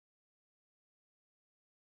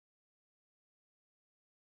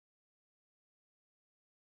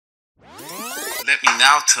let me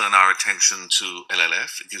now turn our attention to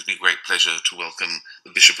LLF. It gives me great pleasure to welcome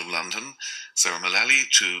the Bishop of London, Sarah Mullally,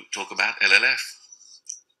 to talk about LLF.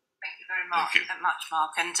 Thank you very much,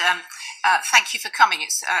 Mark, and thank you for coming.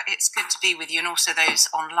 It's good to be with you, and also those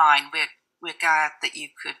online. We're glad that you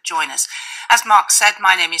could join us. As Mark said,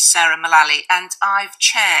 my name is Sarah Mullally, and I've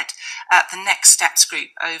chaired the Next Steps group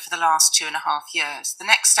over the last 2.5 years. The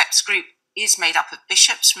Next Steps group is made up of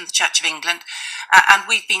bishops from the Church of England, and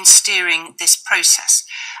we've been steering this process.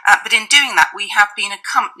 But in doing that, we have been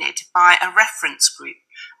accompanied by a reference group,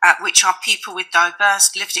 which are people with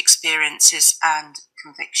diverse lived experiences and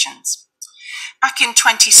convictions. Back in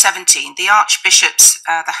 2017, the Archbishops,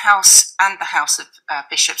 the House of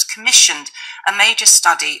Bishops commissioned a major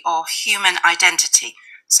study of human identity,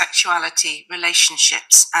 sexuality,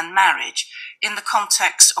 relationships and marriage in the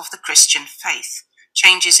context of the Christian faith,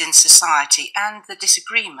 changes in society and the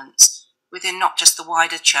disagreements within not just the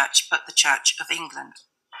wider church but the Church of England.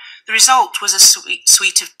 The result was a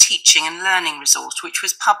suite of teaching and learning resource which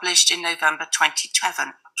was published in November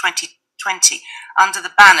 2020 under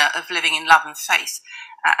the banner of Living in Love and Faith.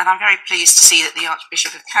 And I'm very pleased to see that the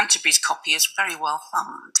Archbishop of Canterbury's copy is very well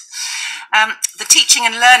thumbed. The teaching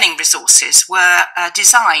and learning resources were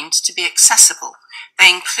designed to be accessible. They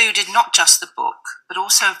included not just the book, but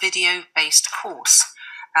also a video-based course.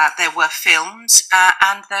 There were films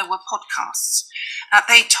and there were podcasts.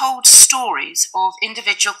 They told stories of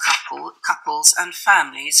individual couples and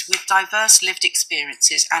families with diverse lived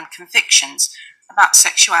experiences and convictions about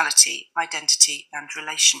sexuality, identity and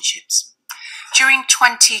relationships. During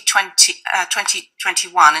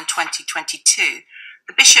 2021 and 2022,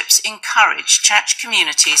 the bishops encouraged church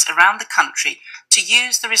communities around the country to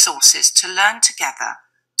use the resources to learn together,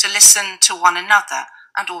 to listen to one another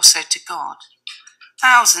and also to God.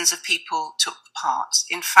 Thousands of people took part.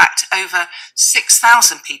 In fact, over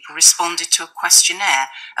 6,000 people responded to a questionnaire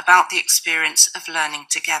about the experience of learning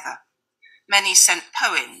together. Many sent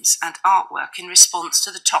poems and artwork in response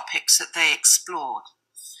to the topics that they explored.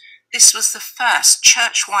 This was the first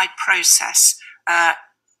church-wide process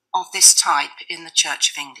of this type in the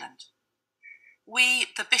Church of England. We,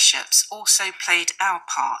 the bishops, also played our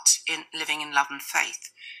part in Living in Love and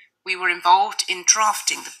Faith. We were involved in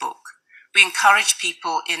drafting the book. We encouraged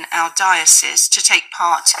people in our diocese to take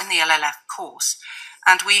part in the LLF course,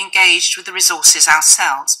 and we engaged with the resources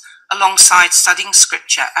ourselves, alongside studying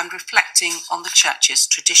scripture and reflecting on the church's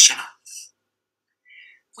tradition.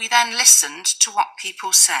 We then listened to what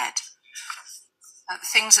people said, the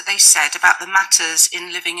things that they said about the matters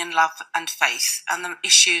in living in love and faith and the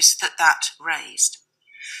issues that raised.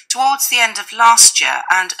 Towards the end of last year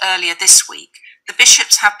and earlier this week, the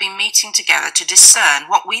bishops have been meeting together to discern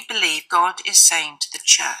what we believe God is saying to the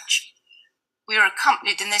church. We are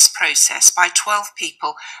accompanied in this process by 12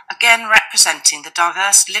 people, again representing the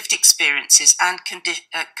diverse lived experiences and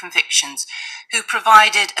convictions, who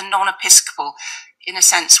provided a non-episcopal, in a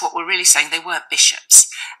sense what we're really saying, they weren't bishops,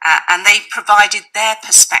 and they provided their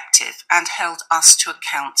perspective and held us to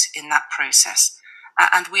account in that process.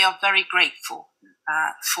 And we are very grateful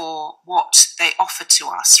for what they offer to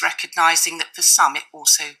us, recognising that for some it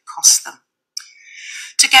also cost them.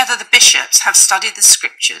 Together, the bishops have studied the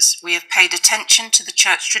scriptures, we have paid attention to the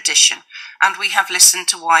church tradition, and we have listened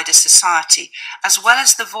to wider society, as well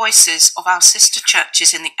as the voices of our sister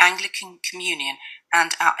churches in the Anglican Communion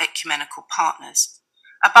and our ecumenical partners.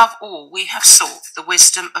 Above all, we have sought the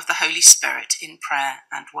wisdom of the Holy Spirit in prayer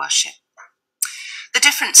and worship. The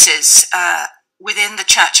differences within the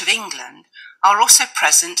Church of England are also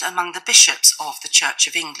present among the bishops of the Church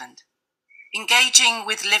of England. Engaging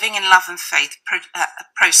with Living in Love and Faith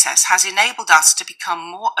process has enabled us to become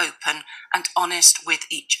more open and honest with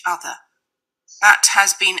each other. That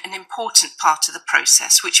has been an important part of the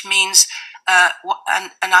process, which means,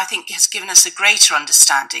 and I think has given us a greater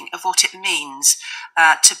understanding of what it means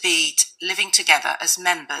to be living together as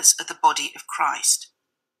members of the body of Christ.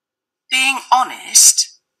 Being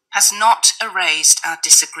honest has not erased our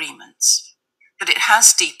disagreements, but it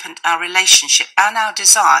has deepened our relationship and our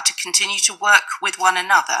desire to continue to work with one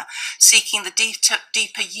another, seeking the deeper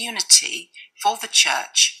unity for the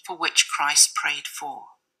church for which Christ prayed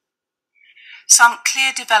for. Some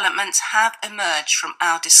clear developments have emerged from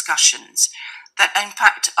our discussions that in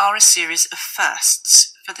fact are a series of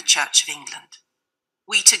firsts for the Church of England.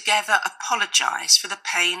 We together apologise for the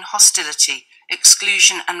pain, hostility,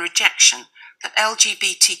 exclusion and rejection that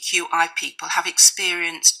LGBTQI people have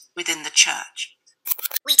experienced within the church.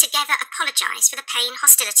 We together apologise for the pain,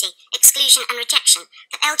 hostility, exclusion and rejection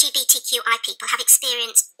that LGBTQI people have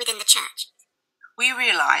experienced within the church. We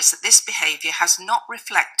realise that this behaviour has not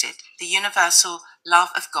reflected the universal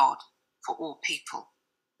love of God for all people.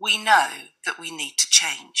 We know that we need to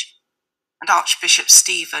change. And Archbishop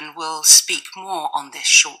Stephen will speak more on this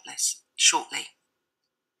shortly.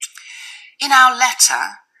 In our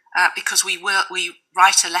letter, because we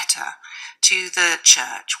write a letter to the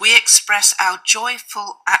church, we express our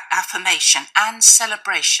joyful affirmation and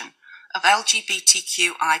celebration of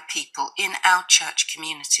LGBTQI people in our church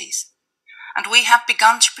communities. And we have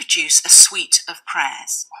begun to produce a suite of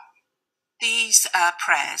prayers. These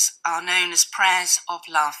prayers are known as prayers of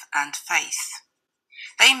love and faith.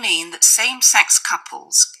 They mean that same-sex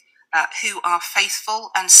couples who are faithful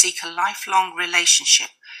and seek a lifelong relationship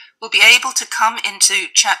will be able to come into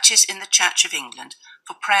churches in the Church of England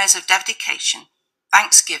for prayers of dedication,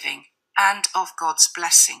 thanksgiving, and of God's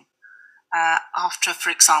blessing after, for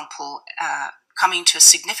example, coming to a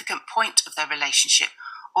significant point of their relationship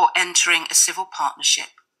or entering a civil partnership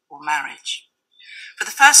or marriage. For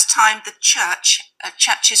the first time, the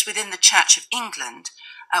churches within the Church of England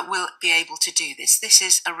will be able to do this. This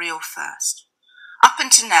is a real first. Up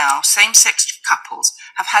until now, same-sex couples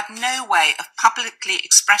have had no way of publicly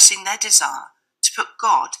expressing their desire to put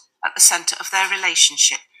God at the centre of their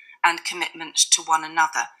relationship and commitment to one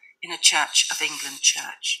another in a Church of England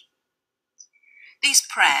church. These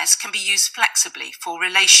prayers can be used flexibly for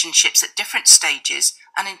relationships at different stages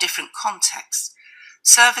and in different contexts.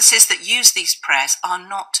 Services that use these prayers are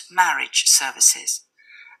not marriage services,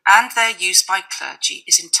 and their use by clergy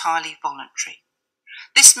is entirely voluntary.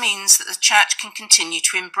 This means that the Church can continue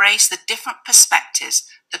to embrace the different perspectives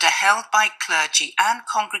that are held by clergy and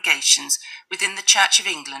congregations within the Church of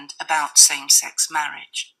England about same-sex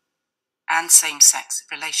marriage and same-sex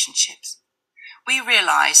relationships. We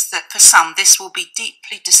realise that for some this will be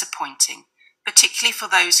deeply disappointing, particularly for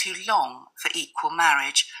those who long for equal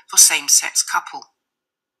marriage for same-sex couples.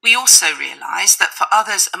 We also realise that for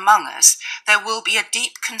others among us, there will be a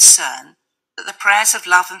deep concern that the prayers of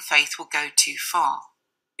love and faith will go too far.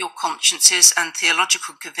 Your consciences and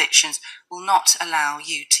theological convictions will not allow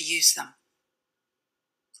you to use them.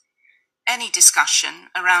 Any discussion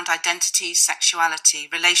around identity, sexuality,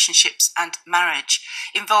 relationships and marriage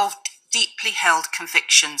involve deeply held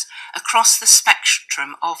convictions across the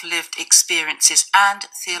spectrum of lived experiences and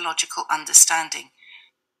theological understanding.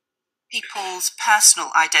 People's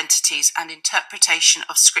personal identities and interpretation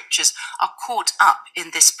of scriptures are caught up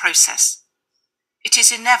in this process. It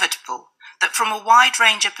is inevitable that from a wide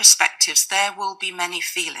range of perspectives there will be many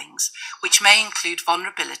feelings, which may include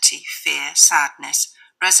vulnerability, fear, sadness,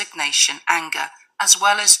 resignation, anger, as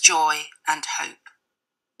well as joy and hope.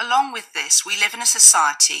 Along with this, we live in a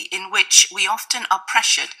society in which we often are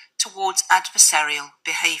pressured towards adversarial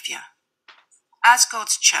behaviour. As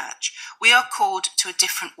God's church, we are called to a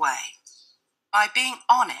different way. By being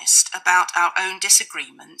honest about our own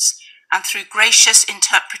disagreements and through gracious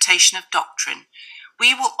interpretation of doctrine,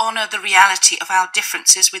 we will honour the reality of our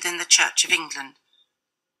differences within the Church of England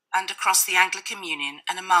and across the Anglican Union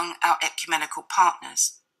and among our ecumenical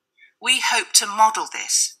partners. We hope to model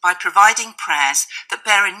this by providing prayers that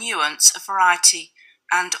bear a nuance of variety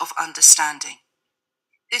and of understanding.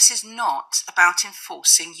 This is not about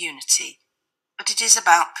enforcing unity, but it is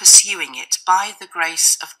about pursuing it by the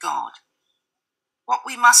grace of God. What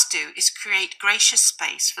we must do is create gracious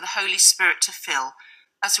space for the Holy Spirit to fill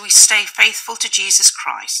as we stay faithful to Jesus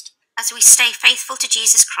Christ. As we stay faithful to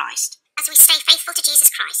Jesus Christ. As we stay faithful to Jesus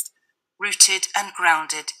Christ. Rooted and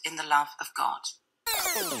grounded in the love of God.